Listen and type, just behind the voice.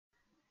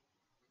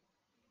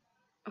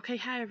Okay,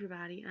 hi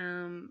everybody.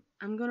 I'm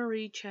gonna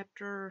read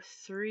chapter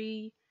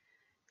 3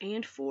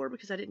 and 4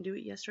 because I didn't do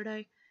it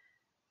yesterday.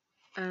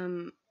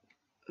 Um,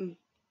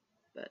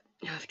 but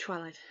of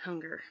Twilight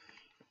Hunger.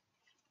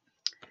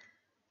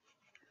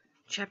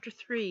 Chapter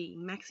 3.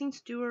 Maxine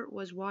Stewart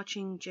was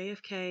watching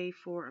JFK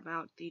for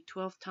about the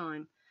 12th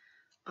time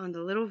on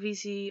the little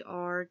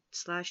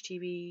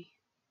VCR/TV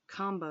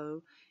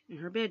combo in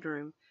her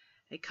bedroom,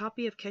 a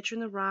copy of Catcher in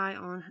the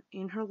Rye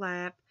in her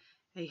lap,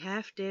 a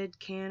half-dead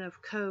can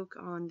of Coke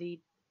on the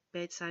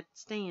bedside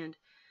stand.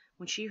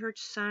 When she heard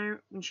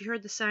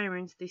the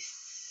sirens, the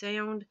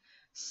sound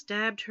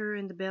stabbed her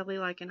in the belly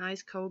like an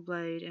ice-cold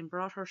blade and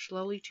brought her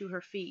slowly to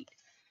her feet.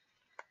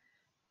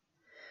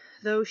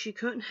 Though she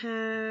couldn't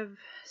have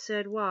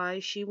said why,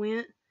 she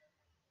went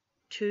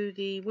to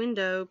the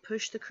window,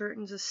 pushed the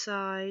curtains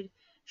aside.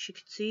 She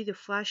could see the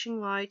flashing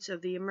lights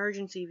of the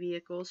emergency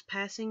vehicles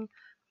passing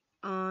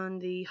on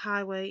the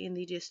highway in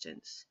the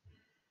distance.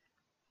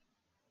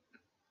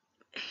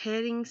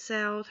 Heading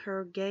south,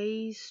 her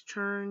gaze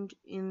turned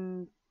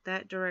in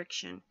that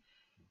direction,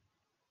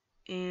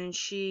 and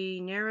she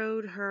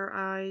narrowed her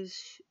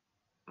eyes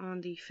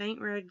on the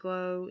faint red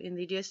glow in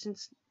the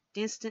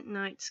distant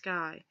night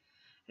sky.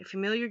 A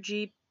familiar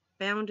Jeep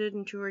bounded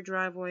into her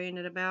driveway, and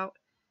at about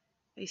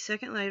a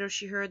second later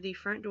she heard the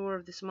front door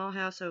of the small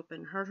house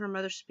open, heard her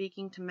mother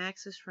speaking to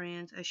Max's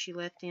friends as she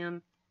let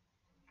them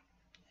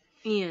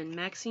in.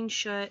 Maxine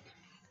shut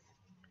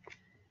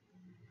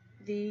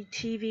the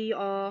TV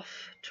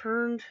off,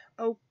 turned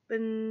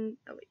and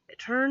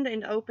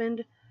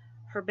opened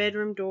her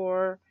bedroom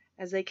door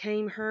as they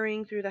came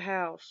hurrying through the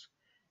house.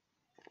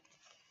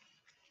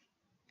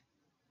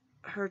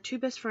 Her two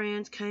best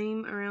friends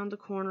came around the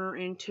corner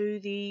into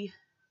the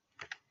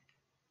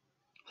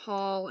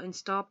hall and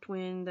stopped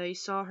when they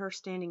saw her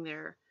standing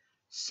there.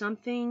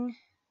 Something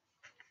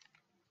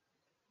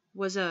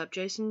was up.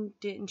 Jason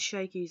didn't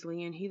shake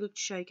easily, and he looked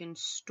shaken.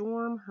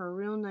 Storm, her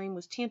real name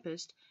was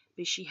Tempest,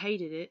 but she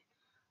hated it,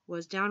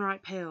 was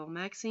downright pale.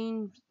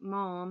 Maxine's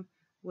mom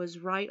was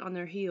right on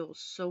their heels.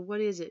 "So what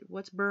is it?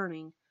 What's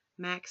burning?"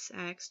 Max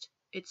asked.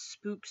 "It's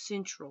Spook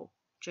Central,"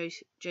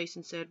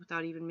 Jason said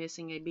without even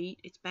missing a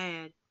beat. "It's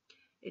bad."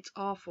 "It's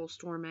awful,"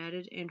 Storm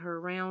added, and her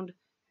round,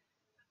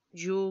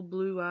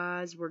 jewel-blue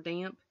eyes were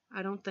damp.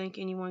 "I don't think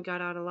anyone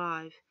got out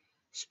alive."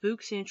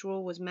 Spook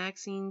Central was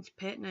Maxine's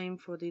pet name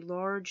for the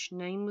large,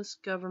 nameless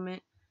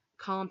government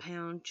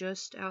compound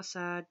just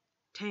outside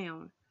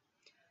town.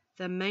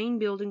 The main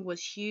building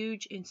was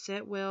huge and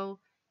set well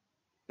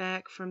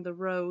back from the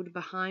road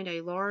behind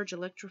a large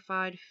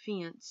electrified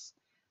fence,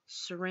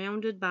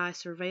 surrounded by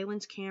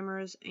surveillance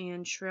cameras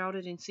and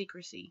shrouded in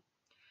secrecy.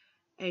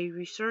 A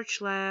research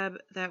lab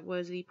that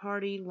was the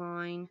party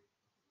line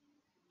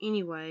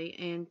anyway,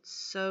 and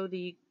so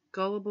the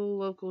gullible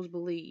locals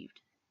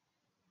believed.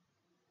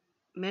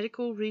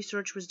 Medical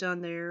research was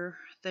done there.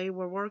 They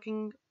were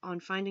working on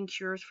finding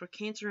cures for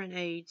cancer and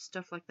AIDS,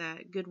 stuff like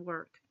that. Good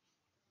work.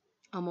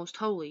 Almost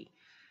holy.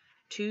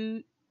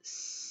 Too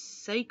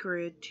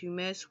sacred to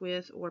mess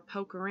with or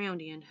poke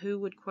around in. Who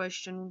would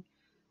question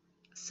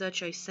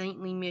such a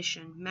saintly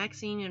mission?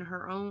 Maxine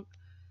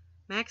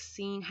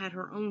had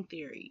her own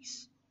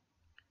theories,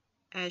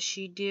 as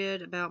she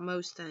did about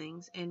most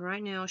things, and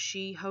right now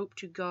she hoped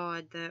to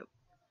God that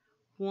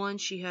one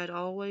she had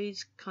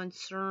always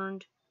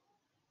considered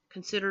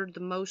the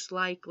most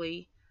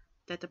likely,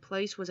 that the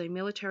place was a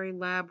military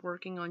lab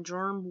working on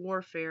germ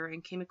warfare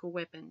and chemical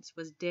weapons,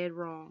 was dead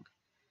wrong.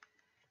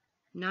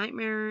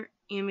 Nightmare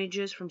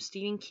images from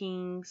Stephen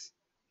King's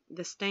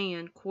The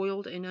Stand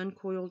coiled and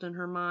uncoiled in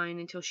her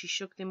mind until she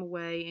shook them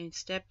away and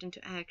stepped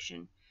into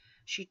action.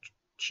 She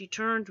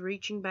turned,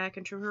 reaching back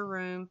into her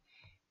room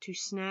to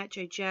snatch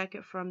a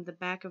jacket from the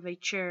back of a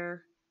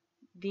chair.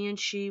 Then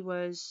she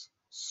was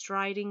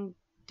striding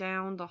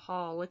down the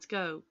hall. "Let's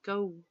go."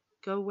 Go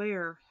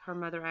where?" her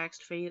mother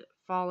asked,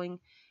 falling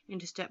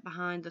into step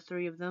behind the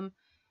three of them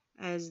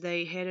as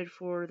they headed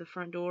for the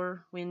front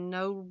door. When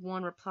no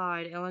one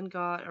replied, Ellen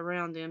got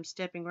around them,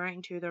 stepping right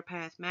into their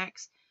path.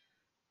 "Max,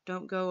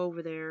 don't go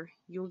over there.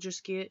 You'll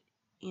just get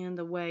in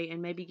the way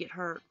and maybe get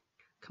hurt."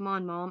 "Come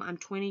on, Mom. I'm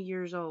 20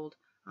 years old.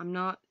 I'm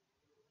not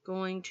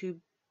going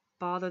to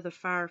bother the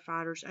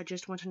firefighters. I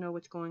just want to know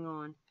what's going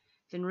on."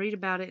 "Then read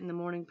about it in the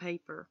morning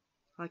paper,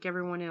 like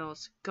everyone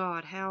else."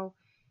 "God, how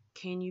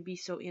can you be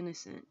so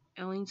innocent?"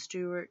 Ellen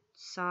Stewart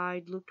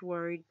sighed, looked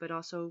worried, but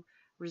also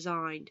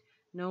resigned.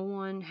 No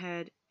one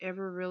had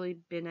ever really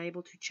been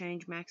able to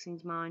change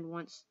Maxine's mind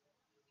once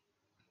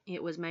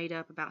it was made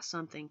up about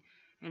something,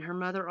 and her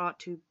mother ought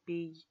to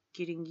be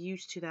getting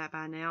used to that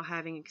by now,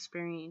 having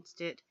experienced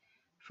it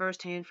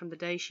firsthand from the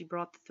day she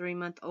brought the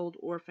 3-month-old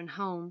orphan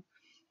home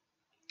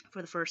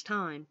for the first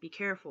time. "Be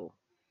careful."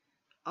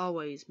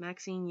 Always.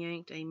 Maxine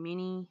yanked a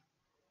mini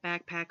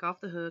backpack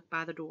off the hook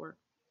by the door.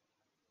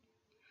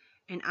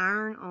 An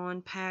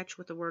iron-on patch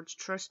with the words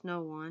 "Trust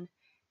No One"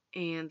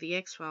 and the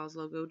X-Files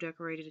logo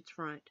decorated its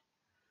front.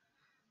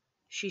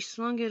 She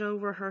slung it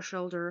over her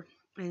shoulder,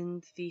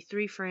 and the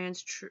three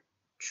friends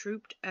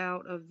trooped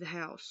out of the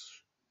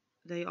house.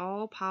 They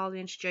all piled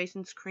into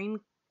Jason's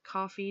cream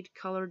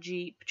coffee-colored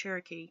Jeep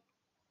Cherokee.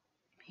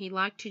 He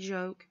liked to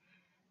joke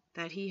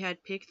that he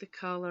had picked the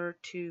color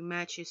to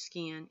match his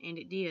skin, and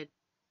it did,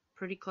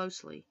 pretty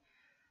closely.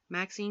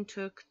 Maxine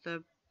took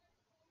the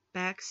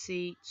back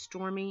seat.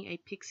 Stormy, a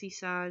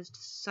pixie-sized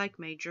psych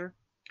major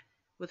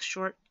with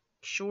short,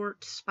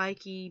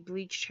 spiky,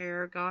 bleached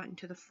hair, got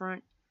into the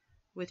front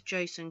with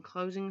Jason,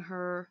 closing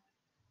her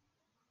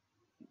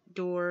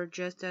door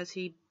just as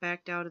he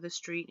backed out of the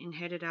street and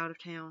headed out of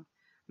town.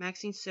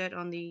 Maxine sat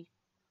on the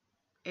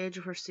edge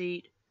of her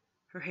seat,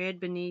 her head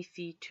beneath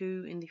the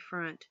two in the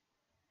front.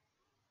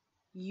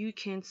 "You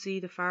can see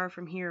the fire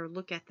from here.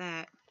 Look at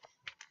that."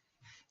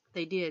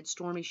 They did.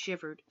 Stormy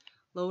shivered,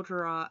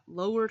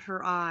 lowered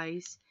her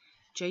eyes.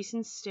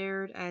 Jason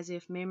stared as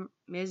if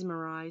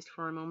mesmerized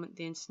for a moment,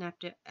 then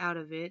snapped out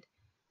of it,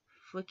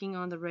 flicking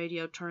on the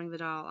radio, turning the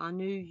dial. "I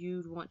knew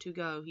you'd want to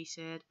go," he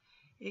said.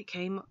 "It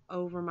came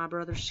over my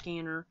brother's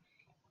scanner.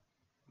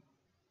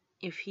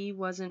 If he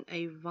wasn't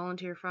a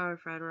volunteer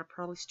firefighter, I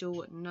probably still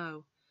wouldn't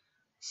know."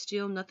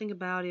 "Still nothing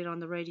about it on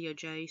the radio,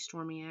 Jay?"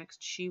 Stormy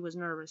asked. She was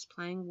nervous.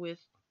 Playing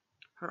with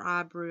her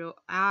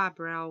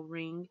eyebrow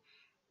ring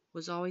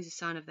was always a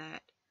sign of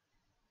that.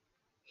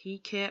 He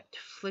kept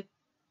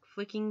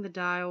flicking the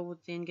dial,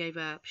 then gave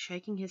up,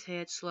 shaking his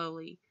head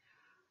slowly.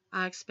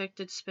 "I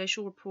expected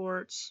special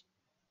reports,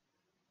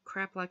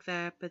 crap like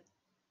that, but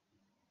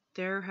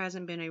there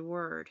hasn't been a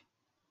word."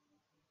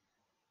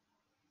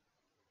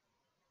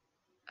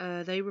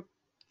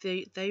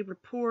 They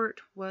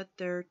report what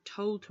they're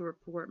told to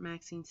report,"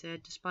 Maxine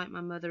said. "Despite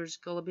my mother's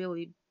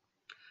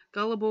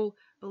gullible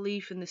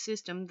belief in the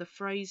system, the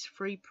phrase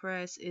free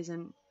press is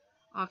an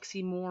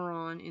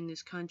oxymoron in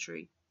this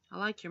country." "I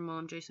like your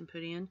mom," Jason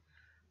put in.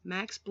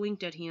 Max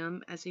blinked at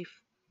him as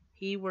if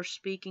he were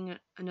speaking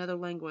another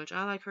language.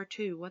 "I like her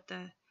too. What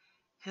the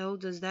hell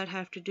does that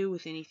have to do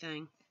with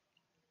anything?"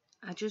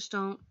 "I just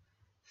don't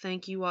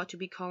think you ought to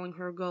be calling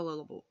her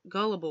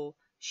gullible.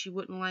 She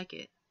wouldn't like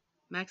it."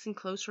 Maxine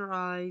closed her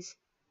eyes,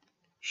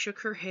 shook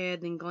her head,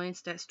 then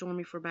glanced at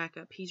Stormy for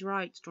backup. "He's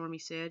right," Stormy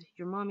said.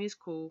 "Your mom is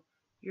cool.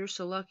 You're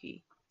so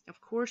lucky."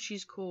 "Of course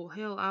she's cool.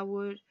 Hell, I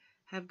would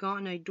have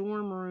gotten a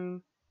dorm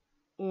room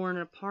or an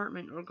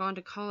apartment or gone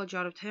to college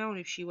out of town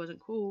if she wasn't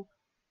cool,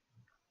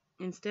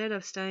 instead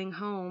of staying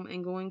home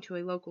and going to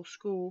a local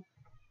school.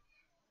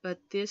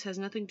 But this has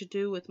nothing to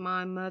do with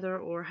my mother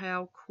or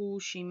how cool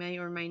she may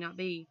or may not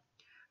be.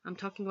 I'm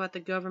talking about the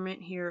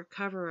government here,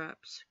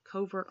 cover-ups,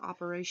 covert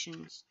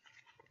operations."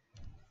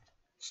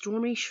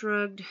 Stormy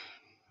shrugged,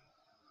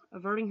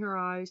 averting her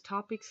eyes.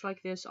 Topics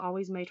like this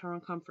always made her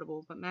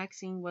uncomfortable, but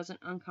Maxine wasn't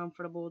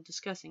uncomfortable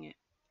discussing it.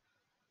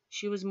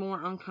 She was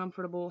more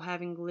uncomfortable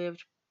having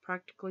lived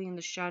practically in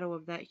the shadow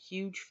of that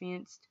huge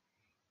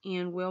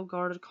fenced-in,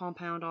 well-guarded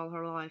compound all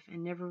her life,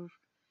 and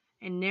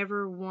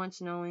never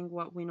once knowing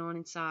what went on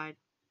inside.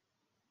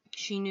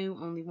 She knew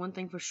only one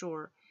thing for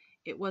sure.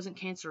 It wasn't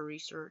cancer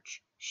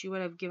research. She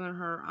would have given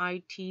her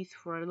eye teeth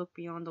for a look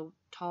beyond the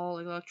tall,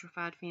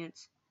 electrified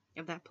fence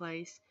of that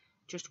place.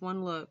 Just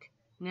one look.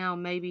 Now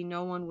maybe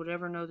no one would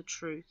ever know the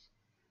truth.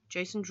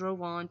 Jason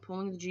drove on,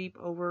 pulling the Jeep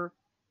over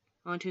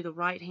onto the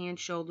right-hand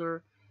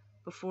shoulder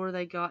before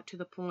they got to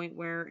the point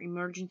where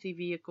emergency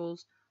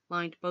vehicles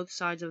lined both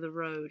sides of the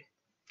road.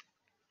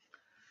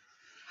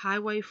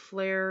 Highway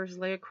flares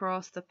lay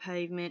across the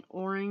pavement.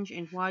 Orange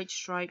and white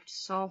striped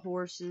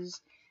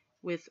sawhorses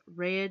with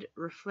red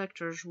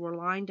reflectors were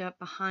lined up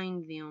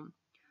behind them,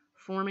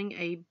 forming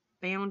a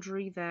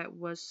boundary that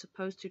was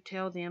supposed to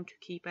tell them to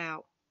keep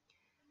out.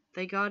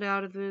 They got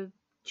out of the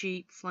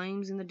Jeep.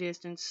 Flames in the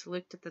distance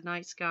licked at the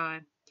night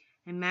sky,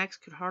 and Max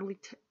could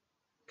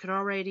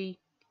already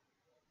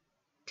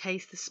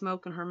taste the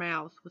smoke in her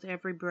mouth with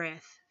every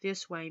breath.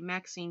 This way,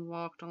 Maxine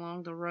walked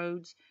along the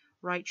road's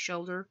right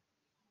shoulder,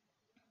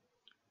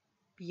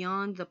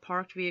 beyond the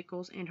parked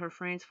vehicles, and her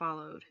friends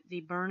followed.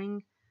 The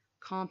burning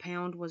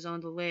compound was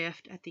on the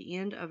left, at the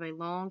end of a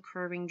long,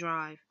 curving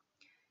drive.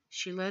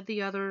 She led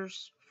the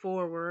others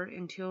forward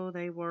until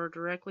they were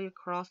directly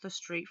across the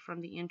street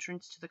from the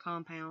entrance to the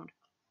compound.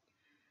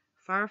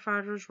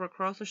 Firefighters were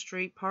across the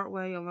street,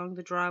 partway along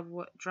the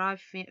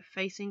drive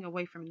facing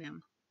away from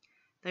them.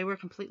 They were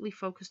completely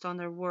focused on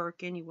their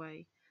work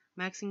anyway.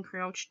 Maxine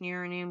crouched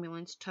near an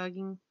ambulance,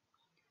 tugging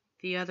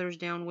the others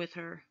down with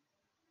her.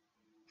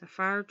 The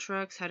fire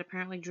trucks had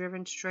apparently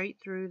driven straight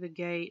through the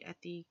gate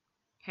at the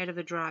head of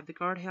the drive. The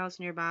guardhouse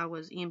nearby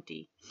was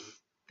empty,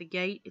 the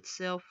gate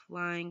itself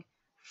lying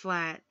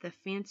flat. The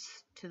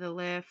fence to the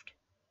left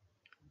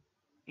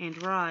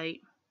and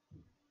right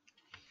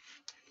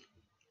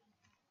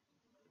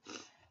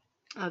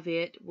of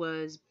it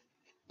was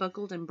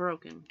buckled and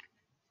broken.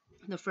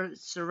 The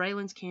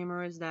surveillance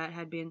cameras that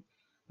had been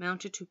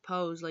mounted to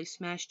poles lay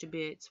smashed to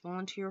bits.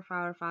 Volunteer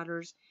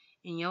firefighters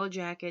in yellow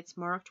jackets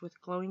marked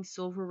with glowing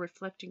silver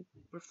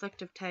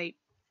reflective tape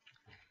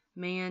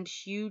manned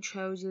huge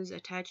hoses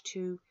attached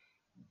to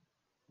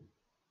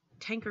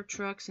tanker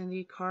trucks in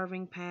the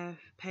carving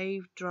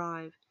paved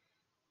drive.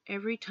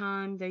 Every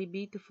time they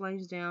beat the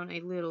flames down a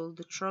little,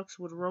 the trucks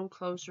would roll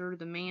closer,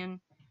 the man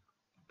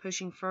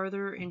pushing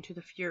further into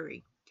the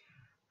fury.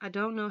 I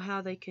don't know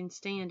how they can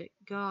stand it.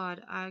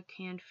 God, I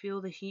can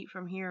feel the heat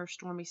from here,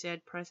 Stormy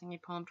said, pressing a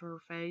palm to her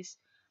face.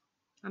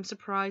 I'm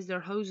surprised their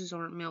hoses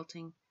aren't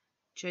melting,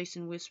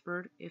 Jason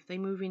whispered. If they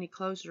move any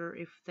closer,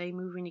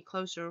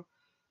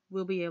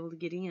 we'll be able to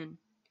get in.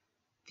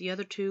 The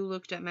other two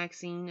looked at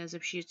Maxine as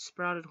if she had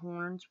sprouted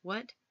horns.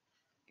 What?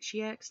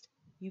 She asked.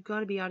 You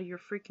gotta be out of your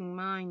freaking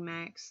mind,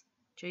 Max,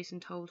 Jason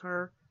told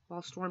her,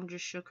 while Storm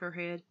just shook her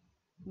head.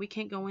 We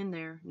can't go in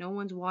there. No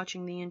one's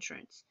watching the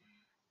entrance.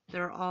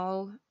 They're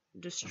all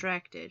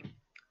distracted,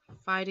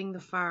 fighting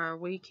the fire.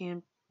 We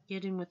can't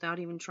get in without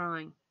even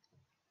trying.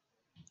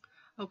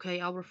 Okay,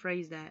 I'll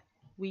rephrase that.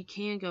 We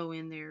can go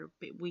in there,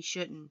 but we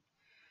shouldn't.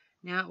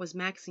 Now it was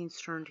Maxine's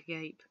turn to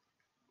gape.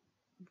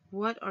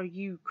 What are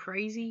you,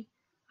 crazy?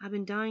 I've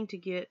been dying to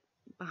get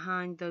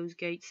behind those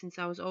gates since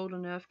I was old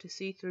enough to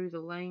see through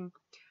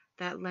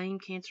that lame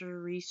cancer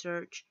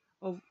research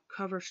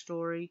cover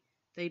story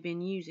they've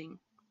been using.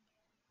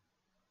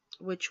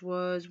 Which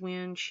was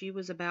when she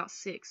was about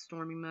 6,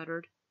 Stormy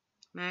muttered.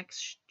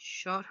 Max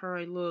shot her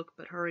a look,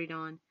 but hurried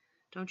on.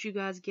 Don't you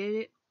guys get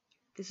it?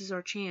 This is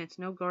our chance.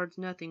 No guards,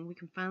 nothing. We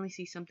can finally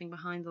see something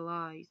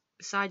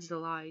besides the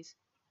lies.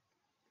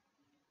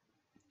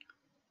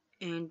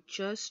 And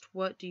just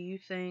what do you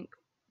think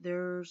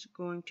there's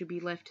going to be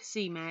left to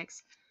see,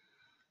 Max?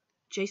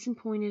 Jason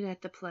pointed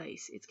at the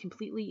place. It's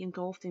completely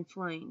engulfed in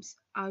flames.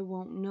 I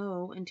won't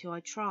know until I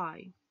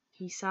try.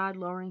 He sighed,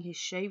 lowering his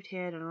shaved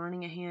head and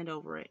running a hand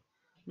over it.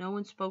 No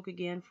one spoke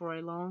again for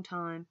a long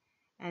time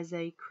as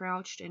they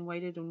crouched and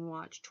waited and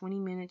watched. 20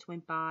 minutes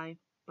went by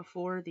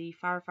before the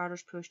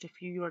firefighters pushed a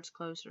few yards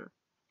closer.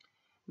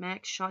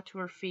 Max shot to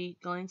her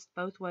feet, glanced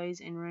both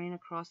ways, and ran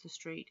across the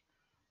street.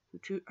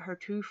 Her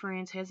two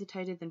friends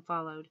hesitated, then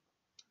followed.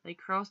 They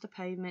crossed the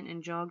pavement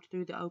and jogged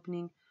through the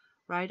opening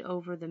right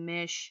over the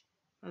mesh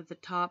of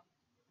the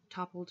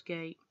toppled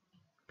gate,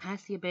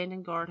 past the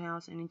abandoned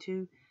guardhouse and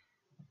into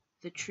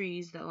the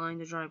trees that lined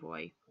the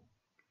driveway.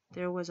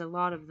 There was a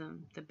lot of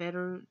them, the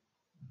better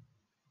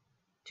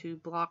to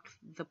block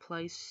the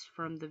place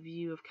from the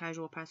view of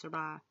casual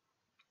passerby.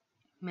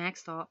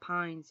 Max thought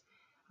pines.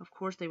 Of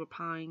course they were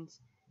pines,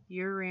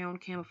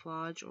 year-round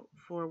camouflage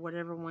for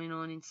whatever went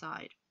on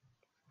inside.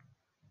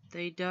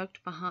 They ducked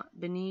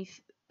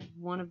beneath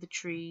one of the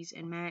trees,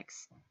 and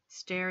Max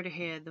stared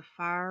ahead. The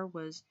fire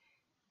was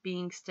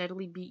being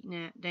steadily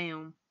beaten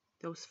down.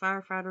 Those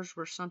firefighters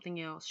were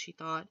something else, she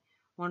thought,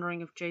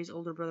 wondering if Jay's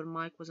older brother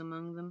Mike was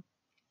among them.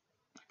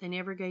 They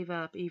never gave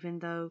up, even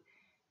though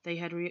they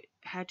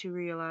had to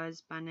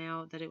realize by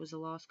now that it was a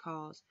lost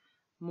cause.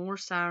 More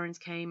sirens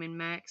came, and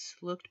Max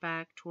looked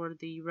back toward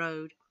the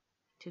road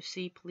to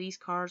see police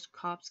cars,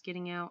 cops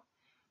getting out,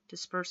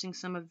 dispersing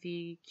some of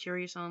the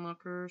curious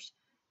onlookers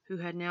who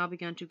had now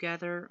begun to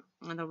gather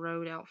on the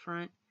road out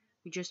front.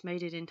 We just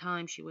made it in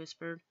time, she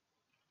whispered.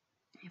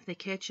 If they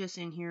catch us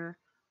in here,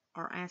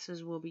 our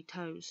asses will be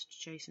toast,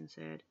 Jason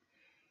said.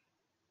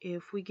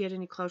 If we get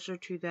any closer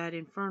to that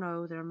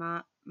inferno, there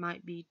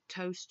might be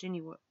toast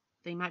anyway.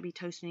 They might be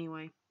toast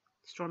anyway,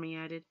 Stormy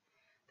added.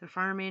 The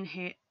firemen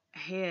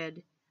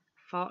ahead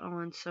fought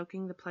on,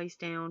 soaking the place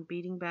down,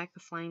 beating back the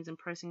flames and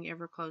pressing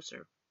ever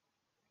closer.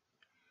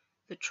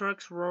 The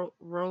trucks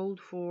rolled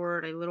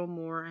forward a little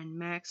more, and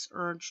Max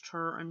urged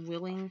her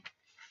unwilling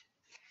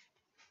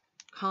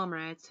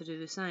comrades to do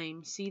the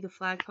same. See the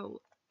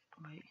flagpole?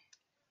 Wait,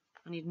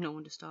 I need no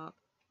one to stop.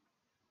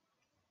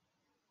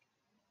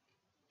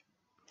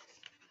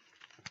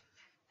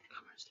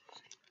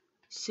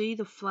 See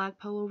the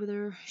flagpole over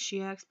there?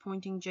 She asked,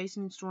 pointing.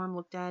 Jason and Storm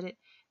looked at it,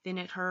 then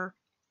at her.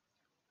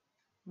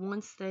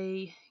 Once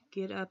they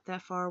get up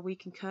that far, we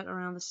can cut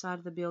around the side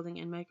of the building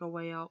and make our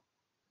way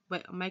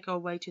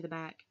to the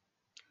back.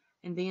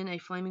 And then a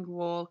flaming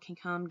wall can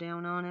come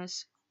down on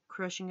us,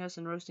 crushing us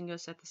and roasting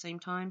us at the same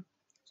time,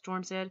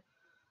 Storm said.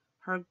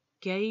 Her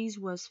gaze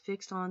was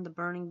fixed on the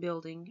burning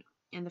building,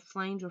 and the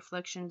flames'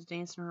 reflections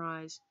danced in her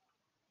eyes.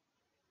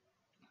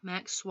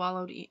 Max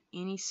swallowed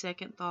any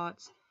second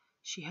thoughts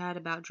she had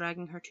about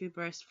dragging her two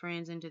best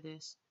friends into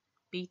this.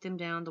 Beat them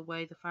down the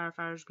way the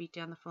firefighters beat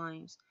down the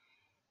flames.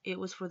 It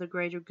was for the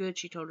greater good,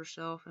 she told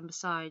herself, and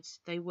besides,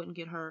 they wouldn't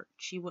get hurt.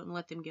 She wouldn't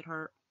let them get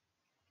hurt.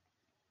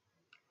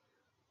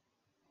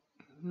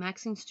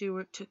 Maxine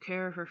Stewart took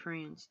care of her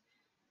friends.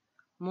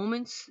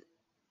 Movement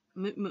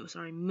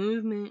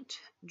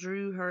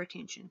drew her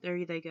attention.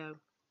 There they go.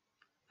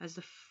 As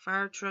the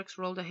fire trucks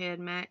rolled ahead,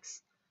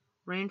 Max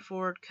ran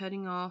forward,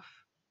 cutting off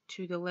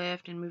to the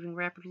left and moving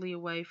rapidly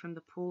away from the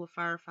pool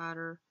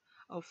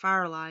of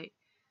firelight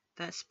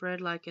that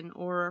spread like an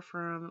aura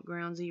from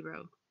ground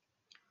zero.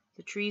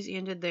 The trees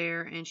ended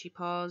there, and she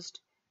paused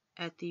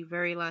at the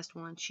very last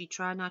one. She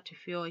tried not to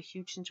feel a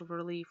huge sense of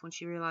relief when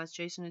she realized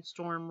Jason and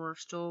Storm were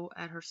still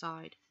at her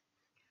side.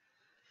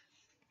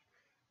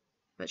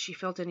 But she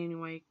felt it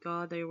anyway.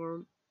 God, they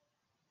were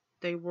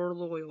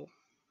loyal.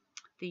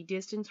 The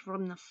distance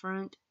from the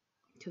front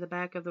to the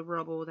back of the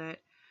rubble that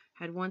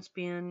had once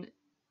been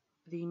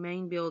the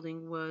main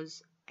building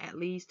was at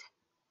least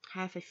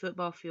half a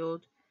football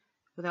field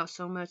without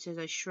so much as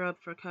a shrub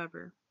for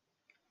cover.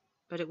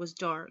 but it was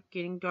dark,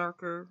 getting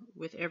darker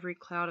with every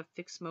cloud of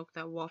thick smoke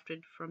that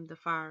wafted from the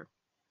fire.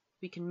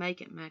 "We can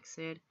make it," Max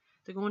said.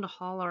 "They're going to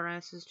haul our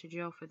asses to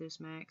jail for this,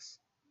 Max."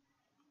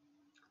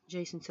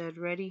 Jason said,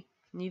 "Ready?"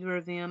 Neither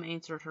of them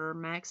answered her.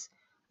 Max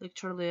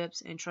licked her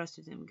lips and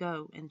trusted them.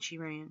 "Go," and she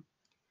ran.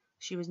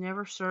 She was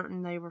never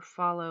certain they were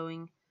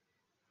following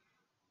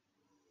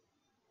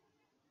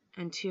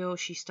until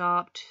she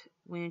stopped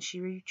when she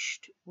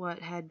reached what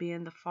had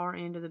been the far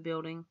end of the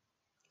building,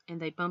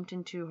 and they bumped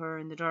into her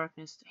in the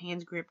darkness.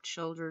 Hands gripped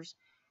shoulders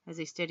as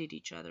they steadied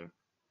each other.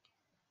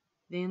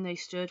 Then they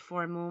stood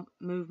for a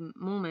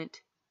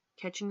moment,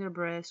 catching their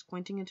breath,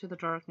 squinting into the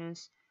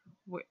darkness.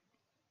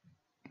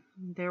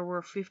 There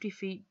were 50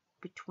 feet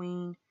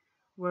between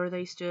where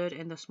they stood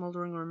and the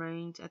smoldering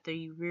remains at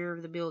the rear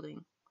of the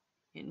building.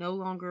 It no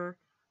longer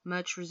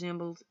much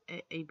resembled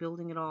a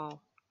building at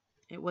all.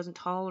 It wasn't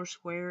tall or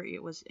square,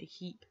 it was a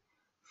heap.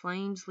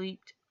 Flames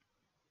leaped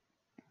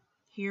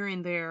here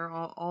and there,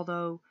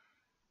 although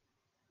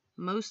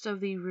most of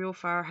the real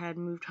fire had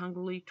moved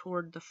hungrily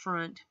toward the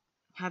front,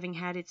 having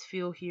had its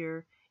fill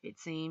here, it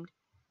seemed.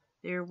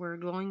 There were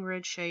glowing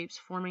red shapes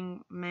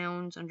forming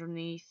mounds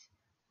underneath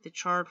the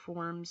charred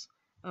forms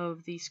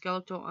of the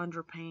skeletal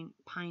underpinning.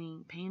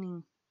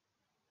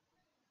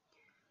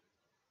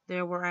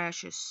 There were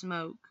ashes,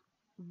 smoke.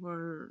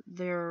 Were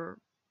there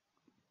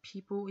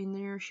people in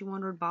there, she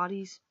wondered,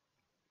 bodies?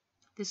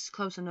 "This is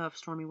close enough,"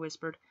 Stormy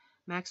whispered.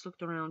 Max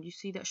looked around. "You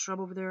see that shrub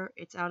over there?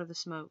 It's out of the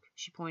smoke."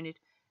 She pointed.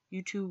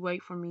 "You two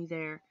wait for me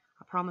there.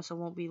 I promise I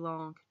won't be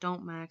long."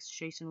 "Don't, Max,"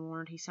 Jason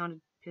warned. He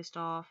sounded pissed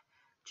off.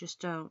 "Just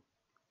don't."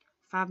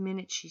 "5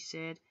 minutes," she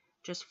said.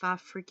 "Just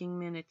 5 freaking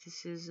minutes.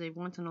 This is a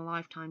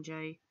once-in-a-lifetime,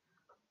 Jay."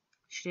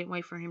 She didn't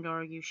wait for him to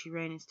argue. She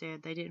ran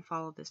instead. They didn't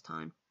follow this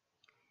time.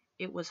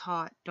 It was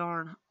hot.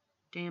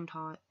 Damned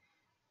hot.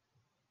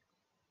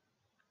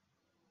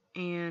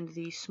 And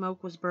the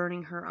smoke was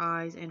burning her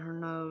eyes and her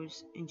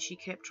nose, and she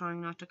kept trying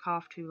not to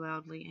cough too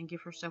loudly and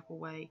give herself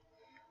away.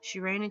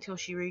 She ran until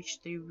she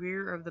reached the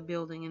rear of the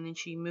building, and then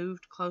she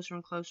moved closer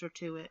and closer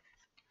to it,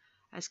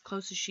 as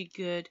close as she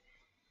could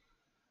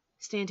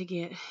stand to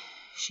get.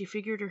 She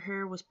figured her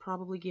hair was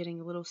probably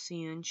getting a little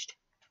singed,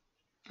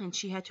 and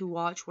she had to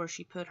watch where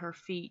she put her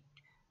feet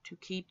to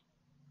keep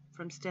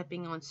from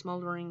stepping on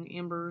smoldering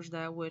embers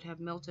that would have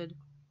melted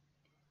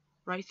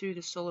right through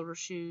the sole of her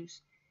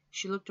shoes.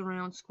 She looked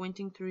around,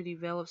 squinting through the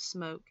veil of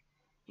smoke.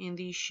 In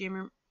these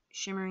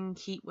shimmering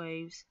heat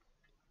waves,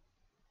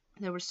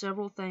 there were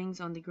several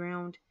things on the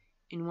ground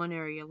in one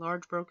area.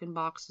 Large broken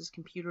boxes,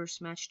 computers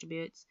smashed to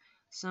bits,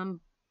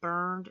 some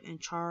burned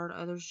and charred,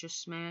 others just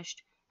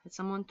smashed. Had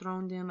someone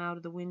thrown them out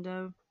of the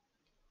window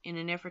in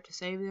an effort to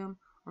save them,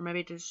 or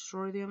maybe to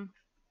destroy them?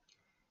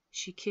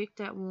 She kicked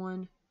at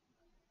one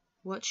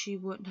what she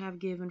wouldn't have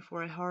given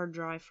for a hard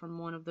drive from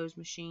one of those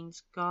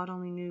machines. God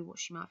only knew what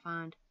she might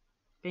find.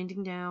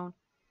 Bending down,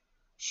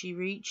 she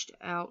reached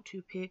out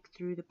to pick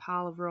through the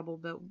pile of rubble,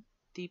 but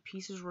the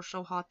pieces were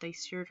so hot they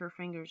seared her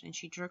fingers, and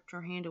she jerked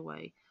her hand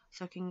away,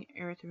 sucking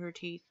air through her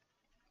teeth.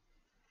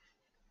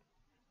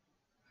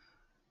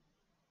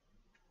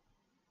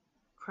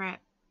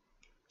 Crap.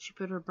 She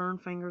put her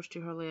burned fingers to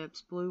her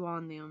lips, blew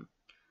on them,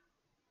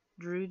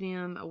 drew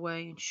them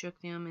away, and shook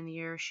them in the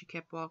air as she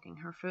kept walking.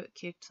 Her foot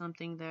kicked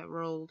something that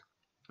rolled,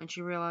 and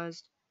she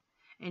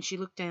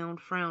looked down,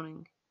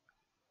 frowning.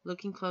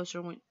 Looking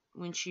closer,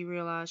 when she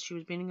realized she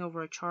was bending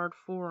over a charred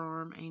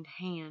forearm and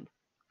hand.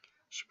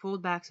 She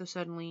pulled back so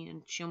suddenly,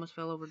 and she almost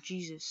fell over.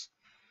 Jesus!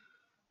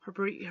 Her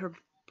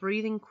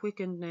breathing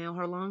quickened now,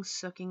 her lungs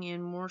sucking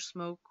in more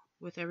smoke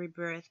with every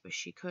breath, but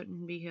she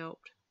couldn't be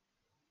helped.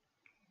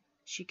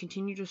 She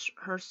continued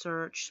her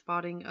search,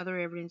 spotting other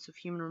evidence of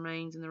human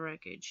remains in the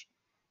wreckage.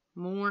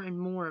 More and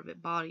more of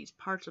it, bodies,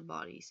 parts of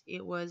bodies.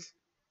 It was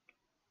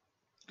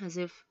as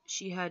if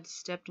she had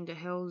stepped into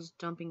hell's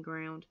dumping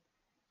ground.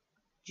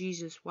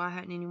 Jesus, why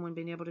hadn't anyone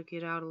been able to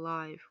get out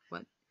alive?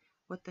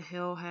 What the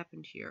hell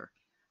happened here?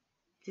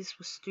 This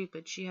was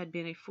stupid. She had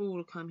been a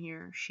fool to come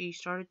here. She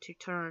started to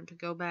turn, to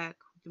go back,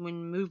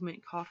 when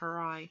movement caught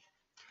her eye.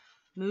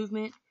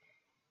 Movement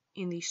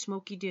in the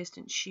smoky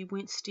distance. She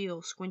went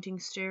still,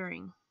 squinting,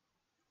 staring.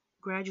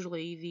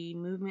 Gradually, the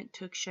movement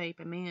took shape.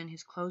 A man,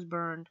 his clothes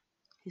burned,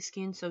 his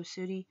skin so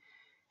sooty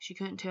she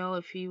couldn't tell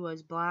if he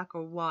was black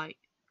or white.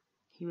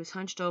 He was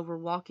hunched over,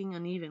 walking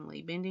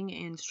unevenly, bending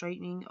and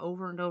straightening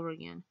over and over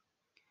again.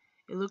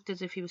 It looked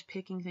as if he was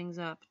picking things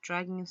up,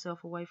 dragging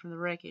himself away from the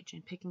wreckage,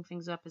 and picking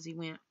things up as he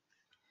went.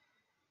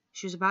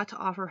 She was about to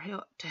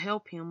offer to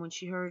help him when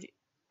she heard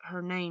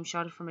her name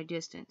shouted from a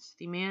distance.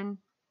 The man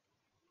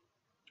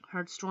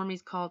heard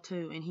Stormy's call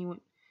too, and he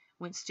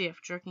went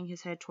stiff, jerking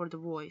his head toward the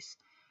voice.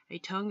 A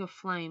tongue of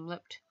flame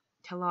leapt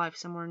to life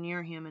somewhere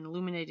near him and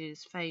illuminated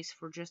his face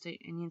for just an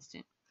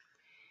instant.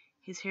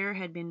 His hair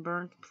had been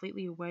burned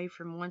completely away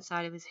from one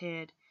side of his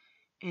head,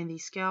 and the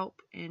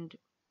scalp and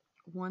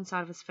one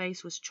side of his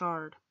face was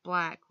charred,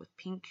 black, with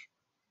pink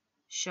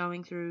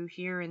showing through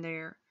here and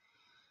there.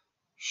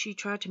 She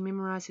tried to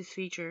memorize his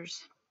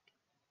features.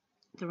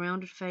 The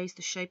rounded face,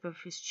 the shape of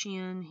his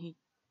chin. He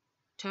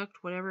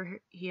tucked whatever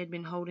he had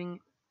been holding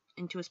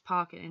into his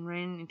pocket and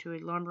ran into a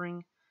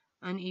lumbering,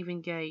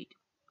 uneven gait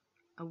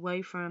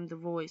away from the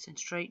voice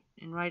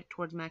and right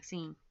towards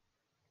Maxine.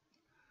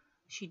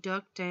 She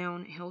ducked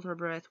down, held her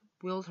breath,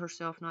 willed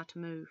herself not to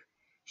move.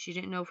 She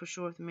didn't know for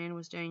sure if the man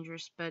was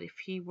dangerous, but if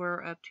he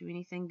were up to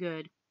anything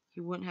good,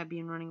 he wouldn't have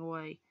been running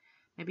away.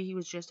 Maybe he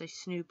was just a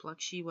snoop like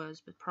she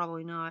was, but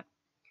probably not.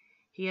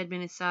 He had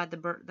been inside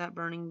that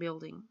burning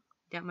building.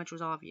 That much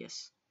was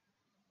obvious.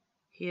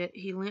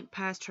 He limped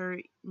past her,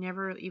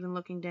 never even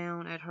looking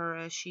down at her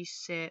as she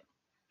sat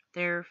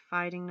there,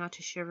 fighting not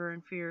to shiver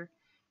in fear.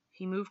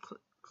 He moved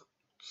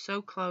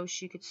so close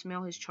she could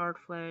smell his charred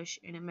flesh,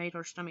 and it made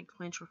her stomach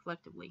clench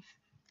reflectively.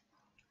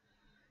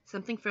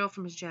 Something fell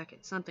from his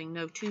jacket.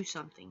 Two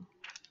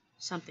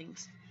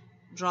somethings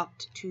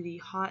dropped to the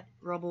hot,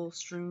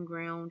 rubble-strewn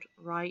ground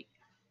right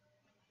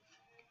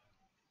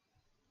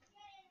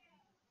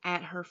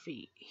at her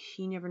feet.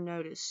 He never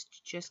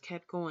noticed, just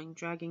kept going,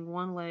 dragging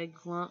one leg,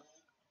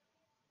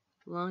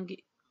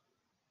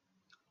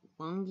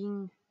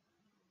 lunging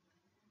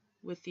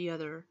with the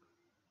other,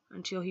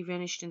 until he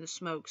vanished in the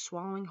smoke.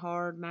 Swallowing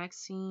hard,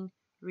 Maxine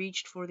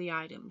reached for the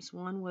items.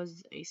 One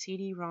was a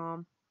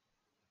CD-ROM,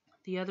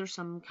 the other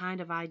some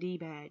kind of ID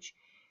badge.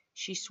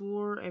 She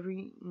swore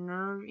every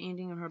nerve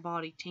ending in her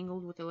body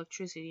tingled with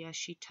electricity as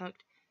she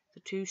tucked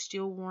the two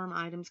still warm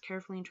items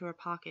carefully into her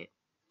pocket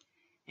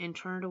and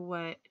turning,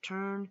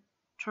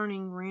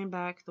 ran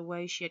back the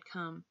way she had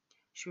come.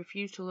 She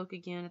refused to look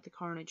again at the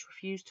carnage,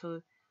 refused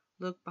to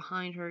look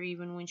behind her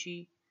even when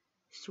she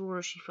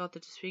swore she felt the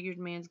disfigured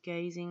man's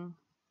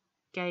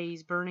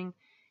gaze burning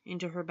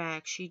into her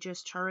back. She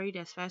just hurried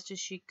as fast as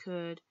she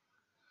could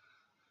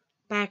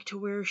back to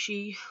where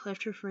she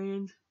left her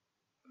friends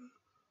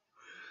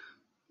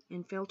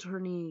and fell to her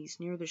knees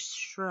near the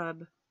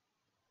shrub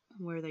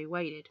where they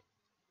waited.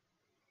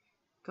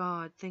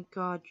 Thank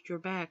God you're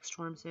back,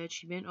 Storm said.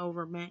 She bent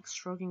over Max,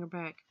 stroking her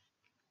back.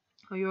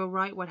 Are you all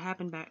right? What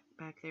happened back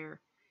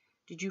there?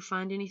 Did you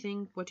find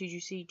anything? What did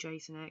you see?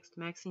 Jason asked.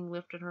 Maxine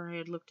lifted her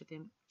head, looked at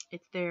them.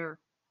 There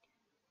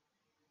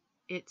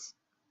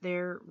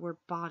were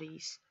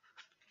bodies.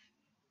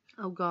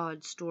 Oh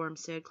God, Storm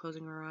said,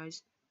 closing her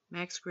eyes.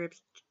 Max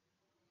gripped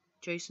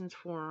Jason's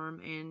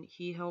forearm, and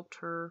he helped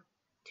her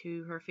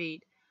to her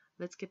feet.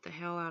 Let's get the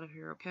hell out of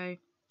here, okay?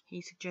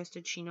 He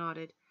suggested. She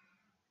nodded.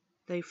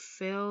 They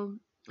fell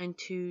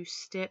into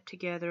step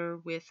together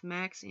with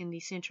Max in the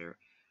center,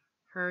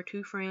 her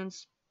two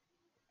friends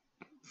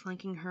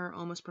flanking her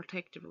almost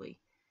protectively.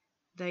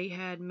 They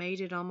had made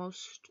it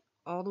almost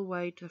all the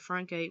way to the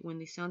front gate when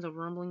the sounds of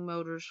rumbling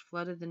motors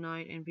flooded the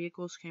night and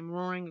vehicles came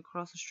roaring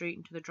across the street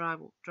into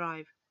the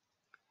drive.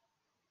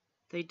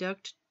 They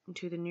ducked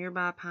into the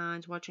nearby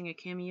pines, watching a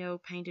cameo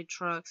painted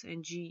trucks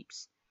and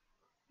jeeps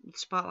with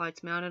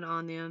spotlights mounted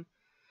on them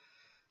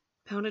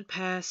pounded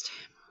past.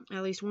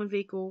 At least one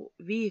vehicle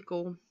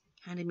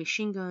had a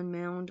machine gun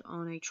mounted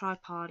on a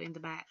tripod in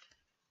the back.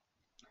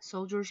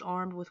 Soldiers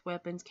armed with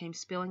weapons came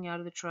spilling out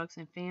of the trucks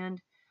and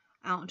fanned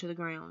out into the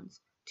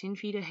grounds. 10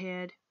 feet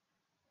ahead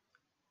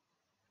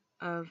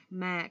of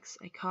Max,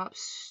 a cop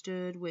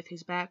stood with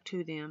his back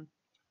to them,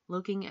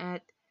 looking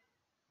at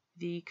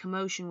the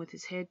commotion with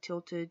his head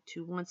tilted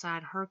to one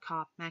side. Her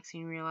cop,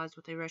 Maxine realized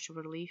with a rush of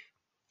relief.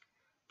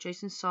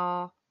 Jason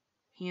saw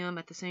him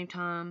at the same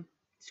time,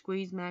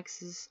 squeezed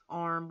Max's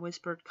arm,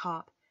 whispered,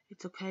 Cop,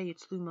 it's okay,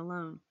 it's Lou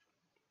Malone.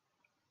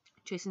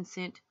 Jason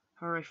sent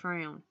her a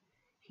frown.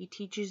 He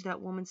teaches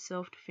that woman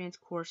self-defense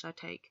course I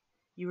take.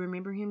 You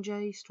remember him,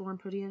 Jay? Storm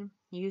put in.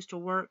 He used to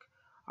work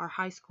our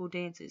high school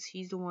dances.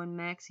 He's the one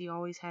Maxie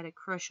always had a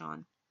crush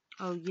on.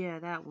 Oh yeah,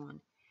 that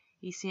one.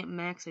 He sent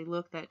Max a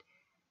look that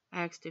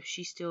asked if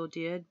she still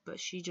did,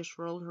 but she just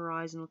rolled her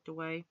eyes and looked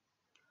away.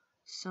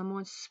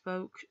 Someone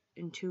spoke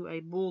into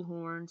a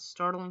bullhorn,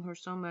 startling her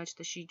so much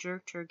that she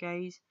jerked her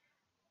gaze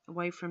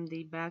away from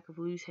the back of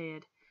Lou's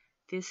head.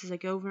 This is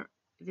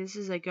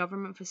a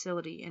government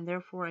facility, and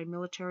therefore a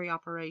military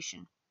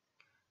operation.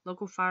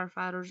 Local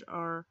firefighters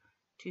are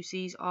to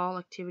seize all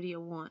activity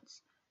at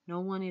once.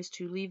 No one is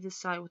to leave the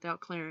site without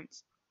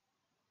clearance.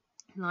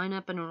 Line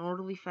up in an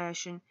orderly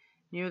fashion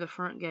near the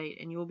front gate,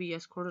 and you'll be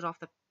escorted off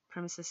the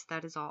premises,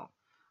 that is all.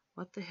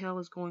 What the hell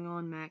is going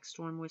on, Max?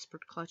 Storm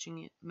whispered,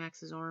 clutching at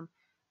Max's arm.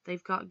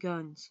 They've got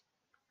guns.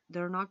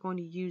 They're not going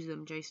to use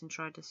them. Jason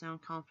tried to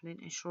sound confident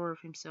and sure of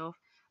himself,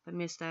 but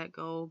missed that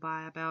goal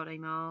by about a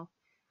mile.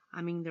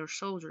 I mean, they're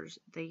soldiers.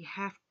 They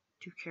have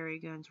to carry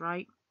guns,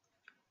 right?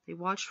 They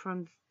watched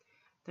from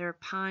their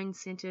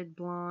pine-scented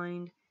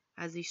blind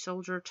as the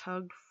soldier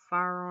tugged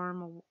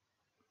firearm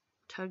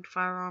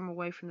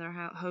away from their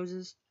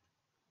hoses.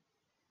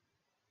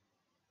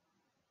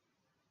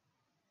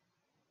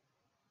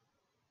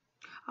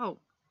 Oh,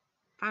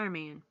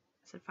 fireman.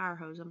 I said fire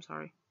hose, I'm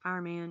sorry.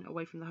 Fireman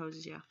away from the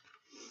hoses, yeah.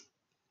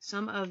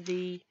 Some of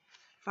the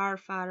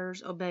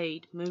firefighters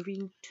obeyed,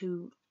 moving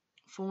to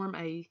form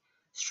a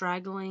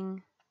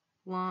straggling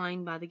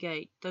line by the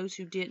gate. Those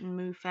who didn't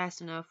move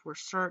fast enough were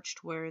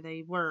searched where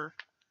they were.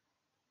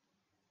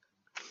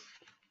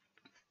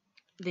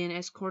 then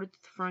escorted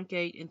to the front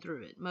gate and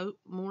through it.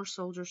 More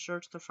soldiers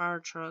searched the fire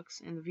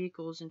trucks and the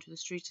vehicles into the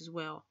streets as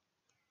well.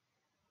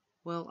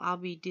 Well, I'll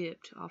be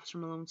dipped, Officer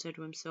Malone said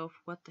to himself.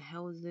 What the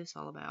hell is this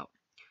all about?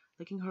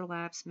 Licking her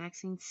lips,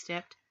 Maxine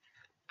stepped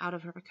out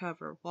of her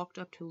cover, walked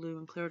up to Lou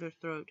and cleared her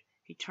throat.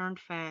 He turned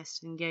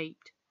fast and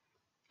gaped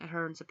at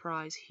her in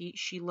surprise.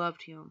 She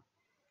loved him,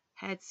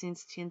 had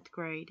since 10th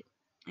grade,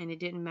 and it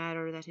didn't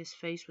matter that his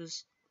face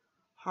was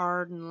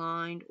hard and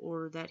lined,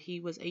 or that he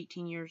was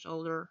 18 years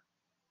older.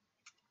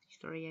 He's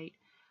 38.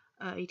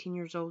 18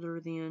 years older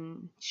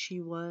than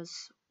she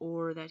was,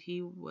 or that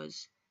he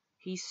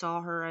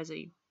saw her as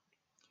a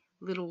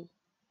little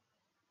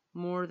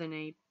more than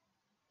a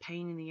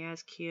pain in the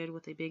ass kid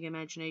with a big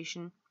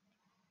imagination.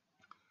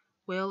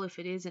 Well, if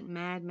it isn't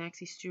Mad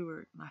Maxie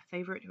Stewart, my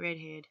favorite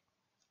redhead,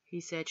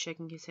 he said,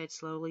 shaking his head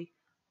slowly.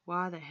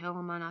 Why the hell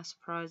am I not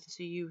surprised to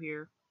see you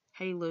here?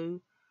 Hey,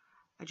 Lou,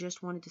 I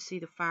just wanted to see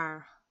the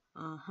fire.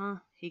 Uh-huh,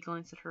 he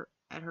glanced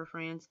at her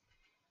friends.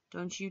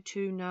 Don't you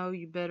two know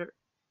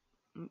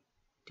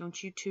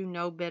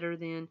better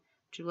than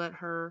to let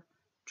her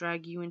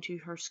drag you into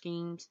her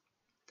schemes?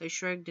 They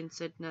shrugged and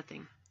said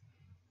nothing.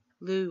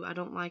 Lou, I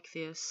don't like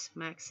this,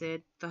 Max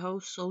said. The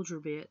whole soldier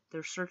bit.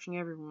 They're searching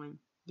everyone.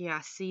 Yeah,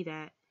 I see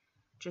that.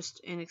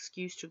 Just an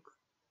excuse to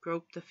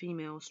grope the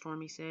females,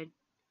 Stormy said.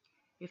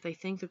 If they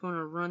think they're going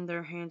to run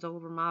their hands all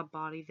over my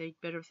body,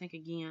 they'd better think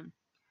again.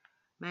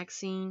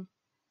 Maxine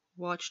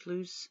watched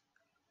Lou's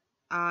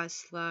eyes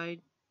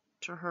slide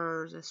to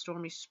hers as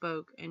Stormy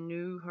spoke, and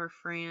knew her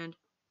friend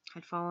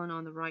had fallen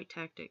on the right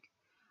tactic.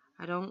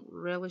 I don't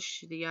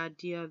relish the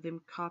idea of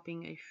them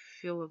copying a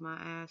feel of my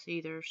ass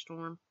either,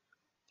 Storm.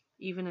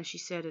 Even as she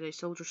said it, a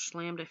soldier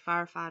slammed a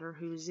firefighter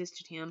who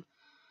resisted him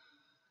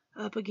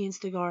up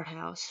against the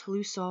guardhouse.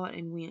 Lou saw it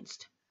and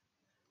winced.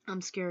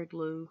 I'm scared,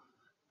 Lou.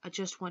 I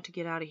just want to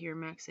get out of here,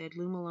 Max said.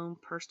 Lou Malone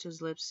pursed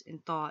his lips in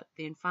thought.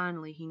 Then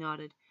finally he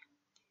nodded.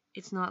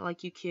 It's not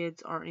like you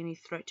kids are any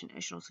threat to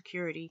national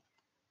security.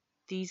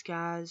 These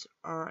guys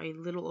are a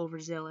little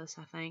overzealous,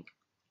 I think.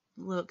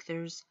 Look,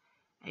 there's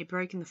a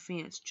break in the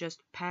fence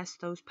just past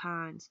those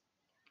pines.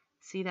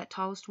 See that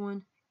tallest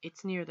one?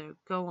 It's near there.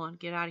 Go on,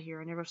 get out of here.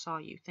 I never saw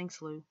you.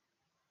 Thanks, Lou.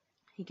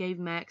 He gave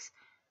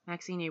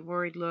Maxine a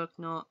worried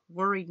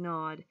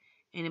nod,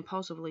 and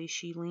impulsively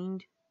she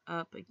leaned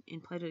up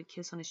and planted a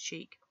kiss on his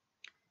cheek.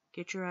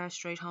 Get your ass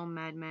straight home,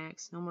 Mad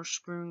Max. No more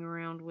screwing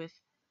around with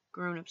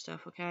grown-up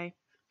stuff, okay?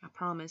 I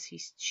promise,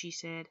 she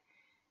said.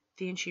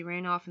 Then she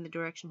ran off in the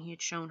direction he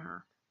had shown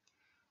her.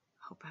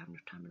 I hope I have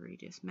enough time to read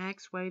this.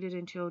 Max waited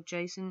until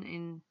Jason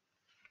and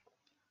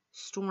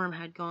Storm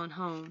had gone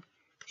home.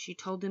 She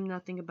told them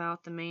nothing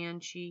about the man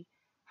she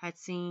had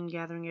seen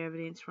gathering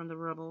evidence from the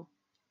rubble.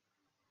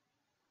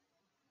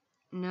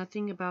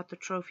 Nothing about the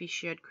trophy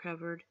she had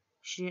covered.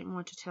 She didn't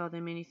want to tell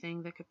them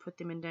anything that could put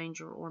them in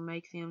danger or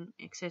make them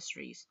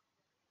accessories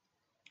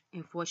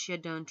if what she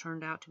had done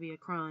turned out to be a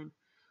crime.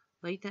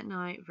 Late that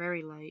night,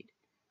 very late,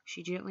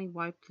 she gently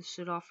wiped the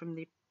soot off from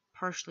the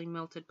partially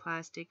melted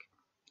plastic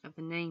of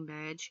the name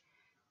badge.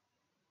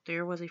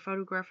 There was a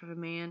photograph of a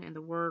man and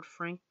the word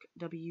Frank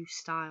W.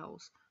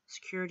 Stiles,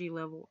 security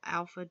level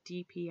Alpha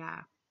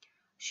DPI.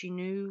 She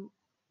knew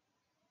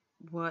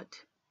what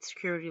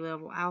security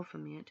level Alpha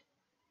meant.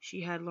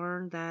 She had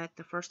learned that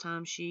the first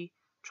time she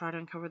tried to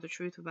uncover the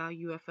truth about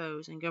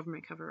UFOs and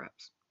government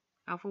cover-ups.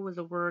 Alpha was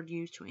the word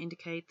used to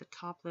indicate the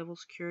top-level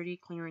security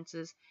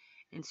clearances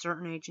in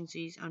certain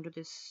agencies under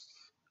the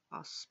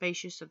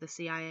auspices of the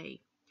CIA.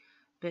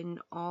 But in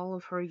all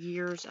of her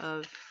years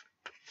of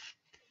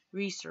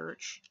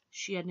research,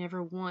 she had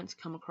never once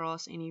come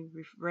across any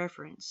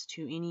reference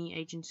to any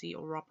agency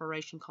or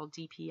operation called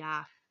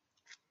DPI.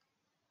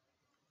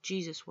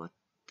 Jesus, what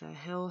the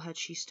hell had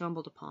she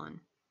stumbled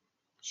upon?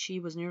 She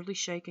was nearly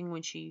shaking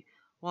when she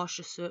washed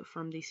the soot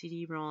from the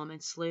CD-ROM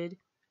and slid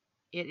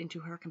it into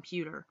her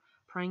computer,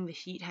 praying the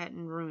heat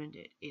hadn't ruined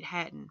it. It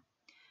hadn't.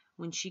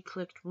 When she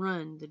clicked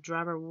run, the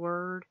driver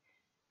word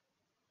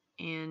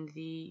and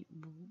the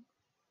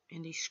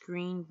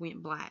screen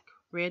went black.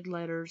 Red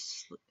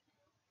letters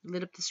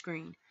lit up the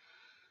screen.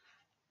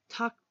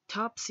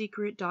 Top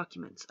secret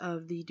documents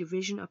of the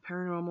Division of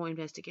Paranormal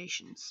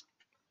Investigations.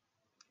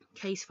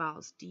 Case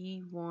files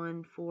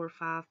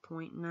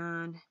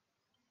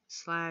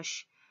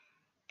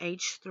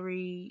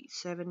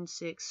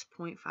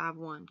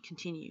D145.9/H376.51.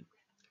 Continue.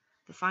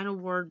 The final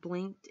word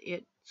blinked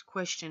its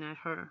question at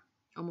her,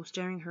 almost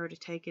daring her to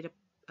take it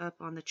up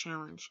on the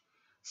challenge.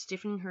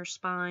 Stiffening her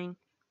spine,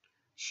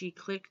 she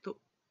clicked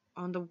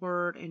on the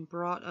word and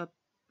brought up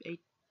a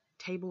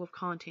table of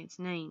contents.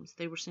 Names.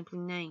 They were simply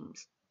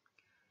names.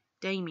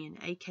 Damien,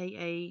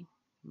 a.k.a.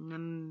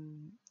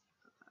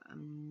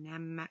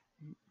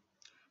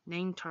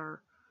 Namtar.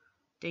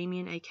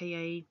 Damien,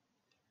 a.k.a.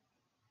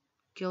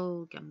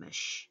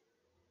 Gilgamesh.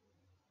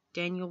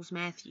 Daniels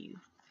Matthew.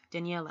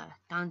 Daniela,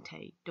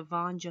 Dante,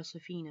 Devon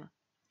Josephina.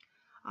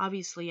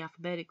 Obviously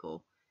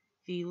alphabetical,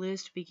 the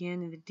list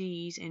began in the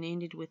D's and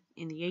ended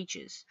in the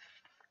H's.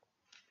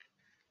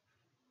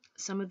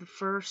 Some of the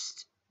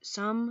first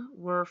Some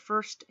were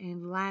first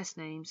and last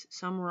names,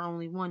 some were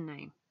only one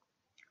name.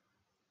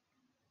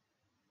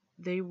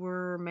 There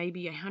were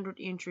maybe 100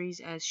 entries,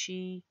 as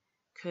she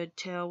could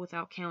tell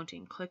without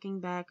counting. Clicking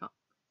back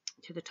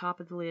to the top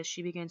of the list,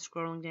 she began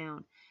scrolling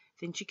down.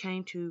 Then she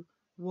came to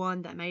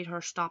one that made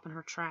her stop in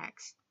her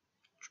tracks.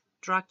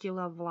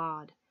 Dracula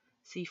Vlad.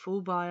 See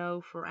full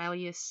bio for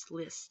alias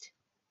list.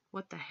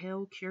 What the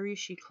hell? Curious,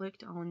 she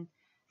clicked on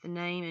the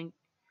name and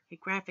a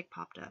graphic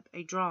popped up.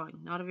 A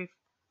drawing, not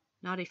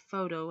a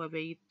photo, of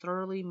a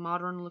thoroughly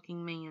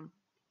modern-looking man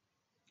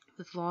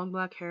with long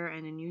black hair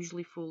and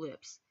unusually full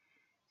lips.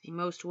 The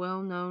most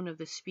well-known of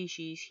the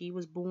species, he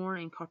was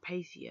born in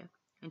Carpathia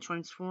and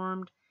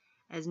transformed,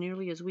 as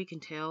nearly as we can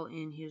tell,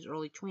 in his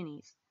early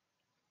 20s.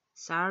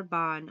 Sired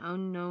by an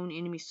unknown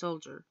enemy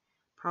soldier,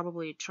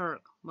 probably a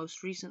Turk.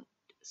 Most recent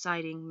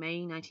sighting,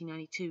 May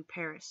 1992,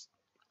 Paris.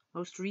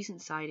 Most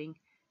recent sighting.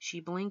 She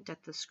blinked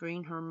at the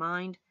screen, her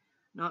mind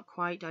not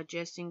quite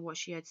digesting what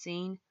she had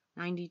seen.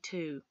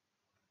 92.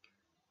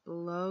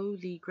 Below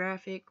the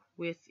graphic,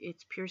 with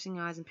its piercing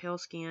eyes and pale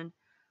skin,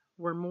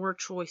 were more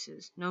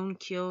choices. Known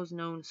kills,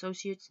 known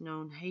associates,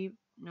 known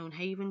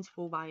havens,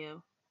 full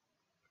bio.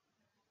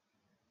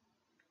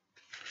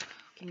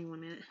 Give me 1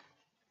 minute.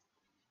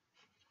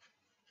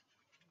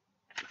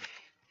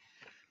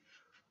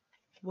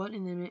 What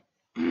in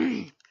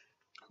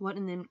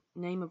the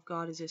name of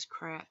God is this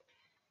crap?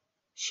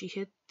 She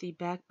hit the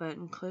back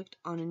button, clicked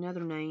on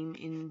another name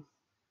in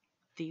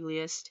the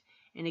list,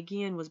 and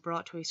again was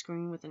brought to a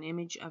screen with an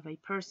image of a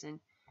person.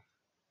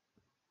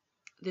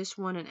 This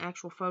one an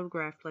actual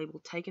photograph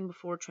labeled taken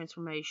before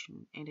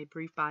transformation, and a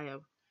brief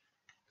bio.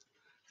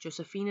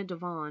 Josephina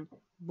Devon,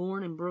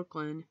 born in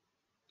Brooklyn,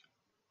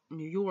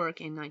 New York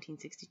in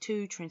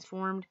 1962,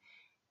 transformed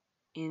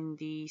in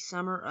the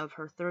summer of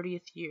her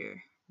 30th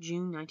year,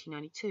 June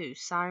 1992.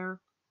 Sire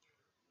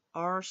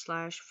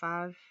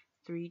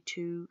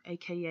R/532,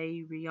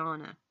 aka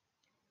Rihanna.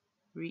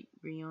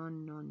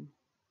 Rhiannon.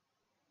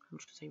 I'm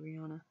just going to say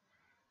Rihanna.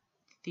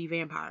 The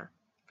vampire.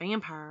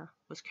 Vampire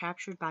was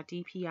captured by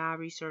DPI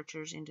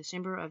researchers in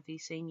December of the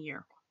same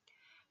year.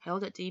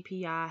 Held at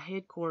DPI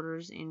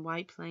headquarters in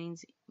White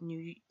Plains,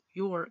 New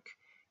York,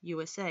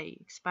 USA.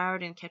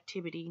 Expired in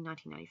captivity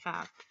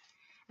 1995.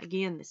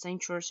 Again, the same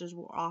choices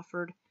were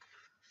offered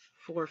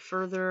for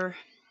further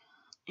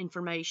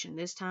information,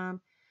 this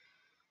time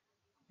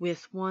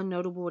with one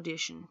notable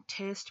addition.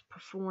 Test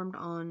performed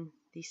on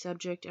the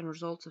subject and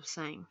results of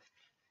same.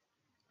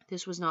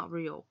 This was not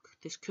real.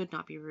 This could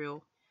not be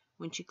real.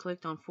 When she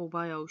clicked on full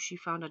bio, she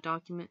found a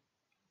document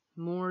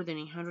more than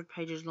 100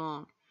 pages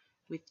long,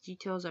 with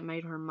details that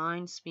made her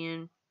mind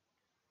spin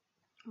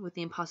with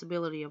the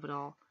impossibility of it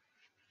all.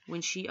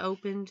 When she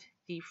opened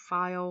the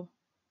file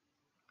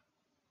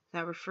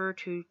that referred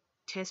to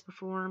tests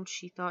performed,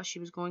 she thought she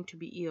was going to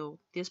be ill.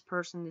 This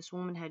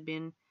woman had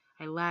been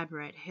a lab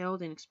rat,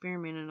 held and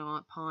experimented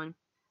upon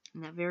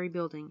in that very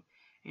building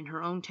in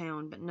her own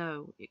town, but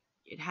no,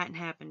 it hadn't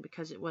happened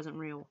because it wasn't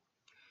real.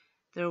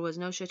 There was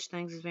no such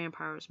things as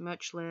vampires,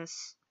 much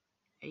less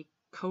a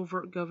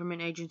covert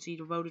government agency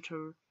devoted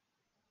to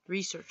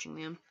researching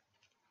them.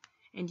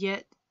 And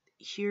yet,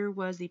 here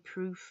was the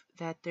proof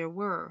that there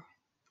were.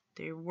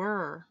 There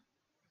were.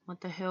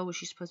 What the hell was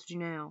she supposed to do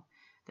now?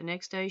 The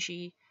next day,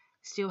 she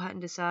still hadn't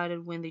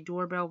decided when the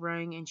doorbell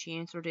rang and she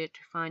answered it to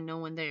find no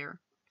one there.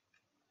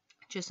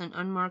 Just an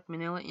unmarked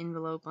manila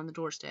envelope on the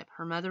doorstep.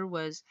 Her mother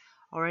was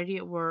already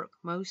at work.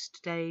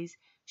 Most days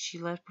she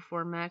left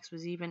before Max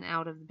was even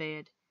out of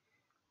bed.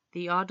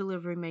 The odd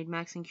delivery made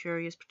Maxine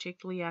curious,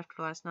 particularly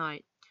after last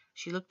night.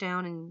 She looked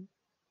up and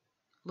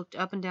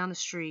down the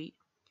street.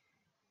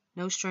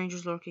 No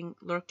strangers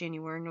lurked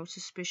anywhere. No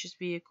suspicious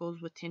vehicles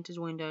with tinted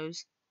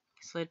windows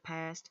slid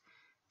past.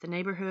 The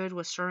neighborhood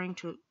was stirring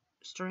to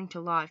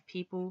life.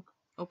 People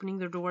opening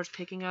their doors,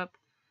 picking up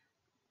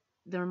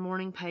their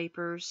morning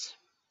papers.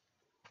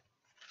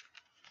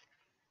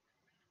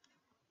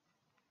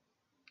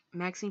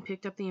 Maxine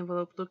picked up the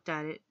envelope, looked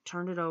at it,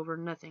 turned it over.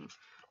 Nothing.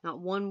 Not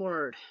one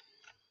word.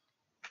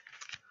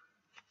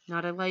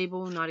 Not a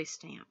label, not a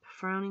stamp.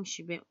 Frowning,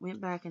 she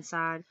went back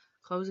inside,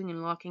 closing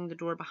and locking the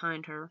door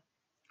behind her.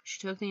 She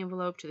took the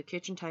envelope to the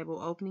kitchen table,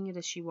 opening it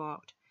as she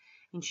walked,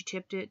 and she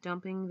tipped it,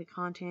 dumping the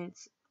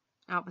contents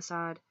out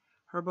beside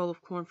her bowl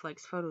of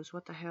cornflakes. Photos.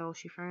 What the hell?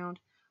 She frowned.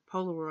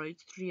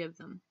 Polaroids, 3 of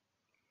them.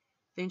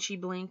 Then she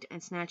blinked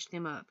and snatched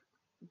them up.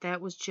 That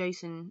was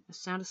Jason,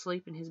 sound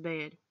asleep in his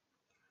bed.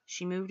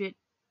 She moved it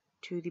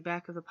to the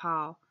back of the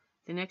pile.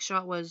 The next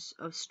shot was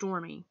of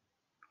Stormy,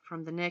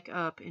 from the neck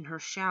up, in her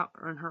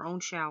own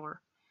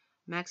shower.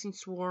 Maxine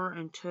swore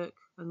and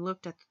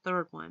looked at the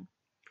third one.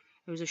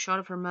 It was a shot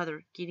of her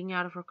mother, getting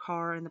out of her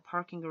car in the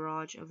parking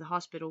garage of the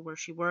hospital where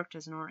she worked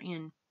as an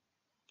RN.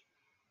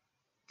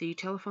 The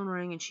telephone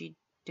rang and she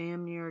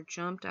damn near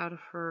jumped out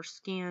of her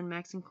skin.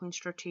 Maxine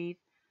clenched her teeth,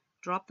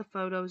 dropped the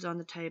photos on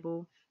the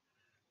table,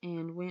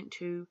 and went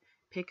to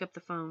pick up the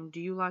phone. "Do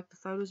you like the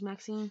photos,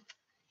 Maxine?"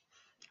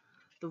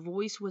 The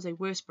voice was a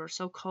whisper,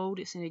 so cold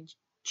it sent a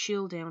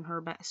chill down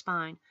her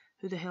spine.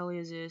 Who the hell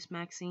is this?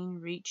 Maxine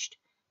reached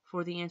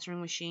for the answering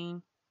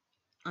machine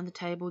on the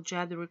table,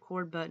 jabbed the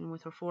record button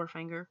with her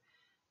forefinger.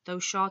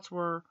 Those shots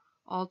were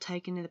all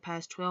taken in the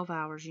past 12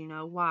 hours, you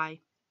know. Why?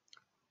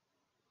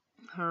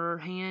 Her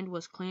hand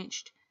was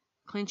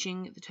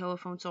clenching the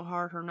telephone so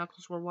hard her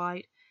knuckles were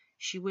white.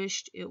 She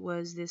wished it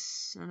was this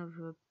son of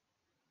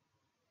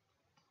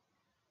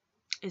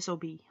a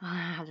SOB.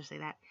 I'll just say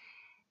that.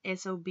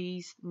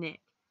 SOB's neck.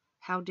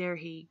 How dare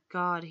he?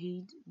 God,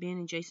 he'd been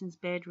in Jason's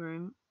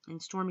bedroom, in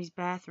Stormy's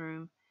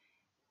bathroom,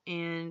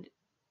 and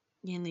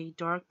in the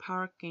dark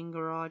parking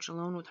garage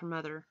alone with her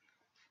mother.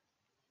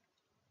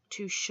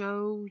 To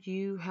show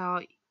you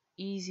how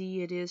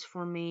easy it is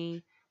for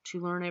me to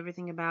learn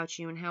everything about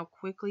you and how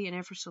quickly and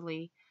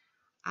effortlessly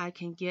I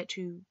can get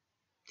to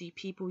the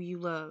people you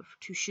love,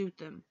 to shoot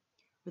them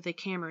with a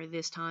camera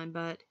this time,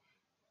 but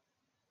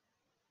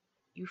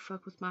you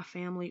fuck with my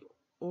family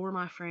or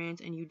my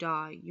friends and you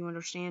die. You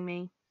understand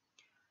me?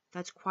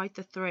 That's quite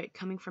the threat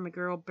coming from a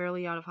girl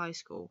barely out of high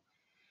school.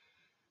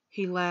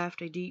 He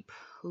laughed, a deep,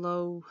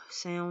 low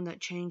sound that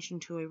changed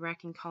into a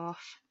racking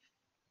cough.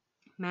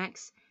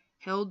 Max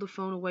held the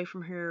phone away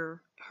from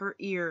her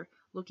ear,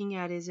 looking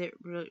at it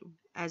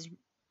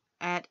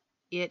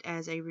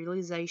as a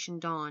realization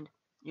dawned.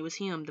 It was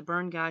him, the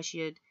burned guy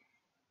she'd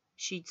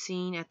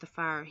seen at the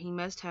fire. He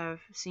must have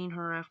seen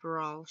her after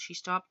all. He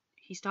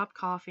stopped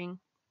coughing,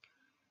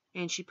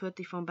 and she put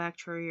the phone back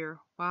to her ear.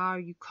 Why are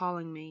you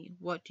calling me?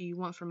 What do you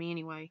want from me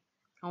anyway?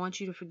 I want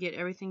you to forget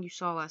everything you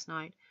saw last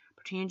night.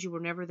 Pretend you were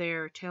never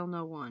there. Tell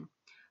no one.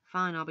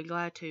 Fine, I'll be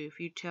glad to, if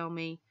you tell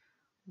me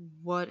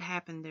what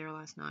happened there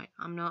last night.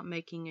 I'm not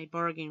making a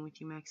bargain with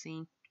you,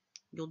 Maxine.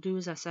 You'll do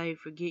as I say,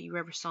 forget you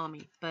ever saw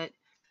me. But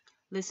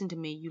listen to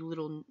me, you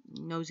little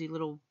nosy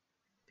little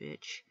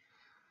bitch.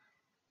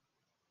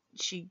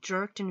 She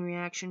jerked in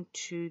reaction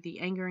to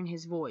the anger in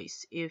his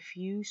voice. If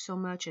you so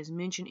much as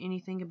mention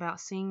anything about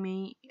seeing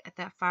me at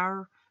that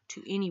fire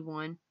to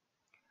anyone,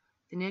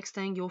 the next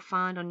thing you'll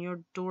find on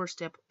your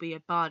doorstep will be a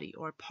body,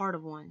 or a part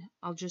of one.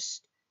 I'll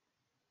just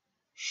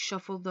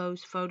shuffle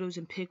those photos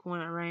and pick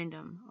one at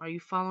random. Are you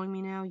following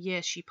me now?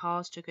 Yes. She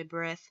paused, took a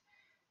breath,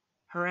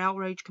 her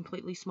outrage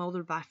completely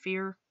smothered by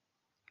fear.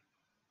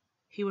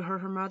 He would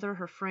hurt her mother,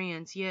 her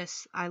friends.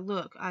 Yes, I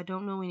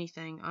don't know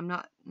anything. I'm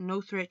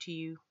no threat to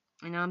you,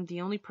 and I'm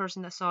the only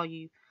person that saw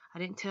you. I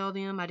didn't tell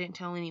them. I didn't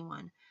tell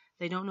anyone.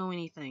 They don't know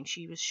anything.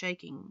 She was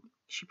shaking.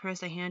 She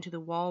pressed a hand to the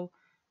wall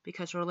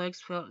because her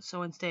legs felt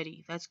so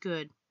unsteady. That's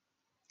good.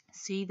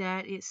 See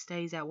that it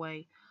stays that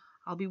way.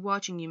 I'll be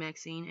watching you,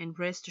 Maxine, and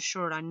rest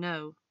assured I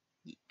know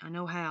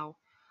how.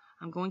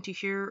 I'm going to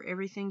hear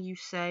everything you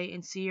say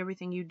and see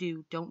everything you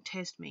do. Don't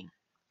test me.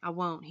 I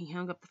won't. He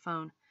hung up the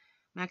phone.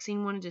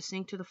 Maxine wanted to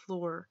sink to the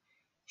floor.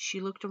 She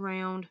looked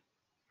around,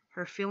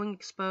 her feeling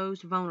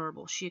exposed,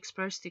 vulnerable. She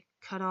expressed the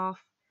cut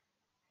off,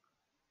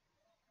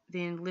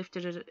 then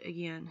lifted it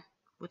again.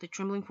 With a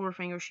trembling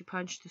forefinger, she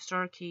punched the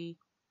star key,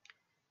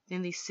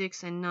 then the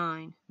 6 and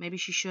 9. Maybe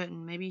she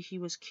shouldn't. Maybe he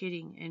was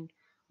kidding and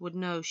would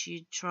know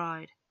she'd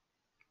tried.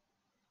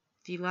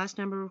 The last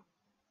number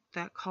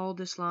that called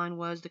this line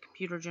was the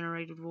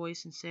computer-generated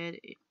voice and said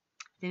it.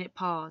 Then it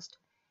paused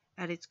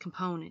at its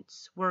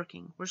components.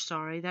 Working. We're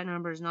sorry, that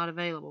number is not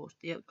available.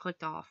 It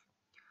clicked off.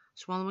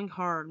 Swallowing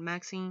hard,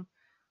 Maxine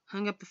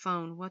hung up the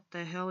phone. What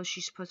the hell is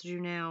she supposed to do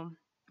now?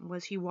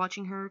 Was he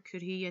watching her?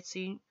 Could he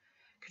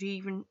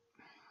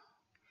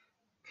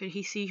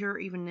see her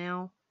even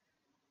now?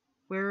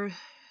 Were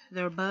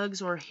there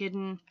bugs or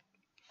hidden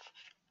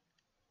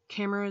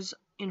cameras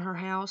in her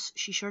house?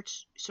 She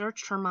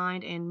searched her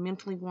mind and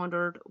mentally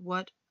wondered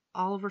what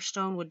Oliver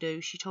Stone would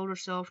do. She told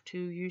herself to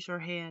use her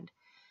hand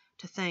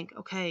to think.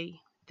 Okay,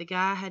 the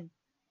guy had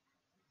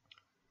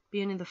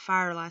been in the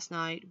fire last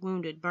night,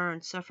 wounded,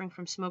 burned, suffering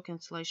from smoke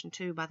inhalation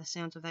too, by the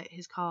sounds of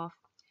his cough.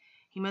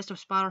 He must have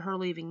spotted her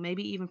leaving,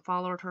 maybe even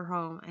followed her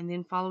home, and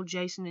then followed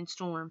Jason and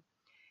Storm.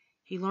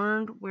 He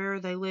learned where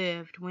they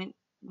lived, went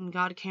and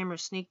got a camera,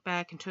 sneaked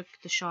back, and took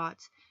the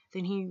shots.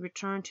 Then he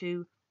returned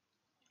to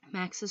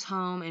Max's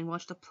home and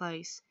watched the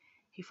place.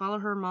 He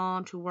followed her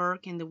mom to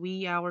work in the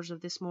wee hours of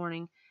this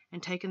morning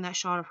and taken that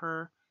shot of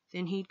her.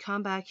 Then he'd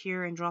come back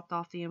here and dropped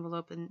off the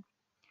envelope and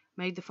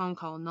made the phone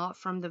call, not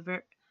from the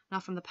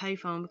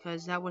payphone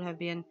because that would have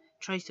been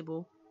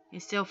traceable.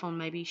 His cell phone,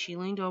 maybe. She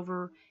leaned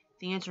over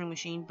the answering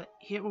machine, but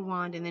hit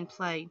rewind and then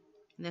play,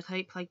 and the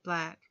tape played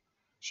black.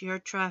 She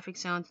heard traffic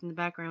sounds in the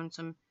background and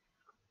some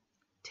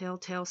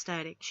telltale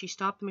static. She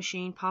stopped the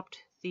machine, popped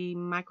the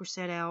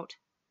microcassette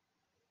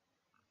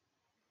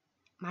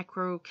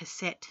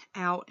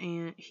out,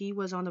 and he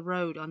was on the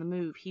road, on the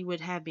move. He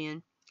would have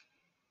been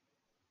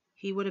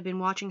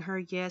watching her.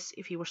 Yes,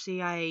 if he were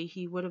CIA,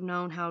 he would have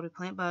known how to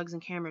plant bugs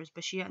and cameras,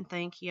 but she didn't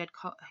think he had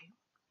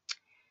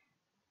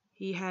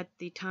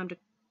the time to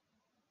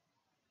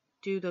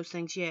do those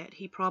things yet.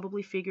 He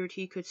probably figured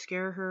he could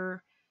scare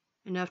her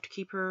enough to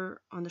keep her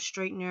on the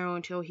straight and narrow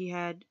until he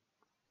had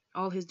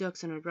all his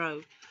ducks in a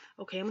row.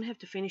 Okay, I'm going to have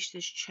to finish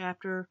this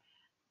chapter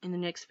in the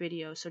next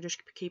video, so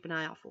just keep an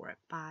eye out for it.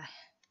 Bye.